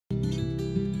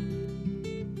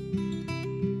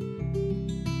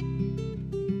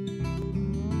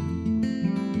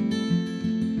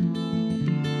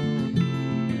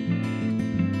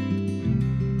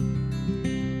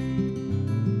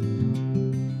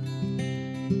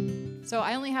So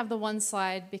I only have the one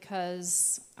slide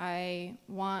because I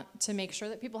want to make sure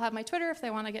that people have my Twitter if they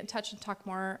want to get in touch and talk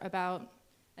more about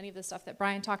any of the stuff that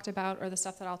Brian talked about or the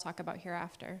stuff that I'll talk about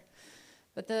hereafter.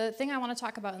 But the thing I want to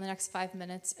talk about in the next 5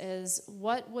 minutes is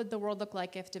what would the world look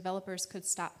like if developers could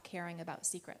stop caring about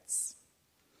secrets?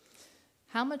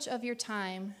 How much of your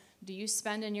time do you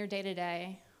spend in your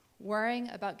day-to-day worrying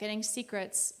about getting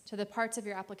secrets to the parts of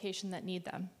your application that need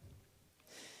them?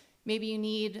 Maybe you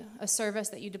need a service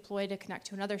that you deploy to connect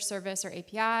to another service or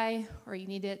API, or you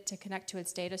need it to connect to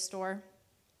its data store.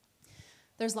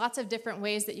 There's lots of different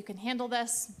ways that you can handle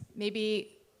this.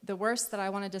 Maybe the worst that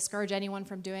I want to discourage anyone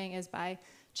from doing is by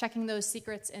checking those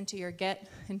secrets into your Git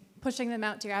and pushing them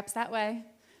out to your apps that way.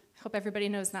 I hope everybody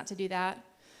knows not to do that.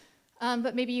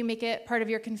 But maybe you make it part of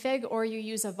your config, or you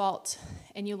use a vault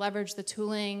and you leverage the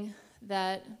tooling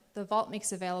that the vault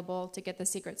makes available to get the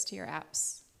secrets to your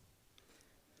apps.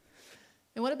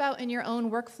 And what about in your own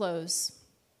workflows?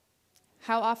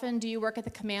 How often do you work at the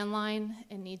command line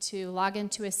and need to log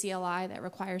into a CLI that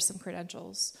requires some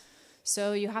credentials?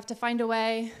 So you have to find a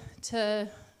way to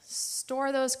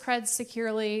store those creds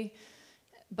securely,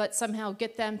 but somehow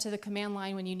get them to the command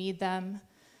line when you need them.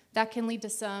 That can lead to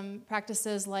some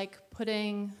practices like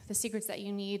putting the secrets that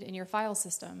you need in your file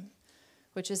system,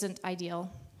 which isn't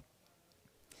ideal.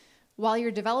 While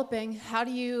you're developing, how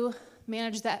do you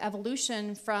manage that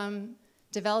evolution from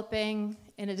developing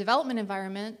in a development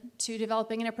environment to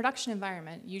developing in a production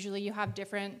environment? Usually you have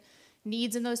different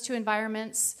needs in those two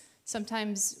environments.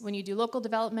 Sometimes when you do local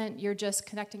development, you're just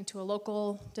connecting to a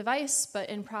local device, but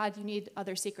in prod you need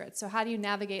other secrets. So how do you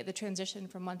navigate the transition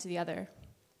from one to the other?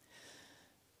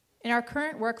 In our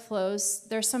current workflows,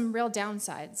 there's some real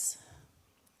downsides.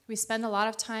 We spend a lot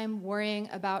of time worrying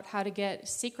about how to get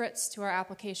secrets to our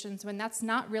applications when that's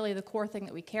not really the core thing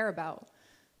that we care about.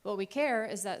 What we care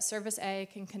is that service A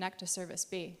can connect to service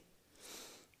B.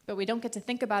 But we don't get to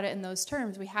think about it in those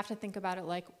terms. We have to think about it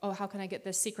like, oh, how can I get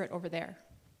this secret over there?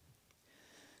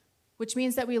 Which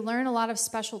means that we learn a lot of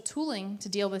special tooling to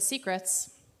deal with secrets,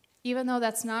 even though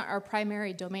that's not our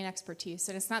primary domain expertise.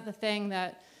 And it's not the thing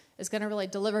that is going to really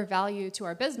deliver value to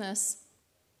our business.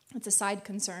 It's a side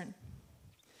concern.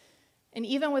 And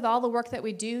even with all the work that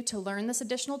we do to learn this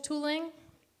additional tooling,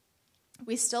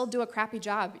 we still do a crappy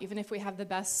job, even if we have the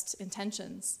best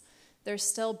intentions. There's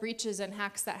still breaches and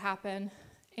hacks that happen,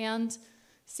 and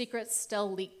secrets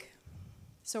still leak.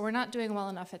 So we're not doing well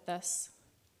enough at this.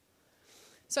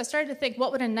 So I started to think,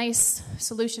 what would a nice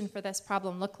solution for this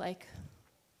problem look like?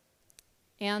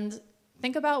 And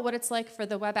think about what it's like for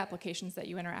the web applications that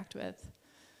you interact with.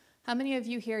 How many of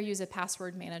you here use a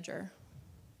password manager?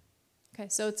 Okay,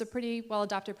 so it's a pretty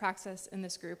well-adopted practice in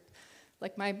this group.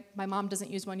 Like my mom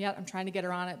doesn't use one yet. I'm trying to get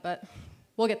her on it, but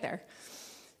we'll get there.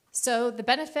 So the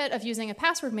benefit of using a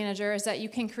password manager is that you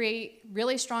can create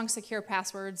really strong, secure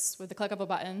passwords with the click of a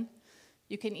button.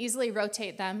 You can easily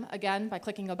rotate them, again, by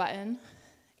clicking a button.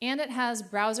 And it has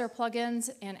browser plugins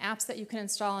and apps that you can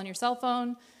install on your cell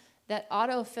phone that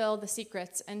auto-fill the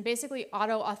secrets and basically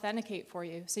auto-authenticate for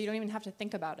you, so you don't even have to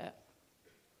think about it.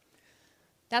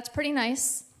 That's pretty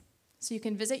nice. So you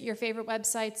can visit your favorite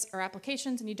websites or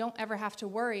applications, and you don't ever have to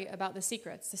worry about the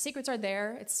secrets. The secrets are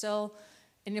there. It's still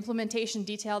an implementation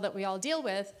detail that we all deal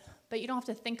with, but you don't have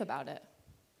to think about it.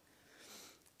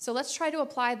 So let's try to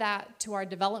apply that to our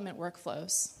development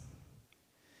workflows.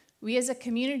 We as a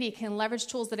community can leverage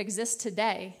tools that exist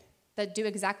today that do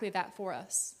exactly that for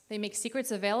us. They make secrets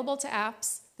available to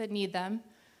apps that need them,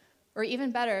 or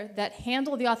even better, that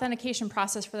handle the authentication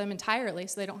process for them entirely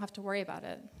so they don't have to worry about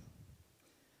it.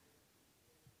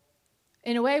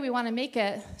 In a way, we want to make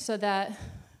it so that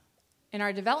in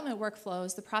our development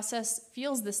workflows, the process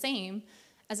feels the same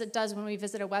as it does when we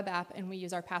visit a web app and we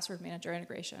use our password manager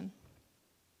integration.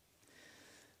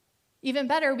 Even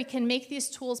better, we can make these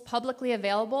tools publicly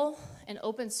available and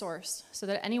open source so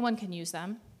that anyone can use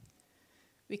them.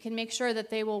 We can make sure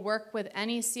that they will work with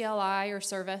any CLI or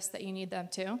service that you need them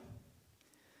to.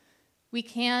 We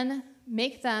can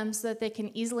make them so that they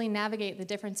can easily navigate the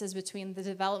differences between the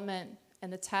development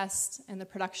and the test and the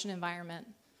production environment.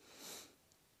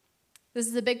 This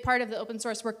is a big part of the open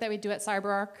source work that we do at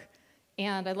CyberArk,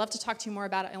 and I'd love to talk to you more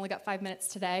about it. I only got 5 minutes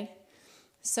today.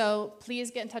 So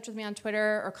please get in touch with me on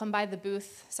Twitter or come by the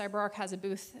booth. CyberArk has a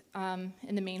booth in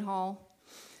the main hall.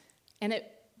 And it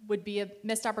would be a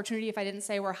missed opportunity if I didn't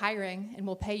say we're hiring and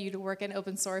we'll pay you to work in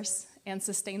open source and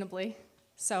sustainably.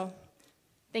 So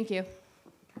thank you.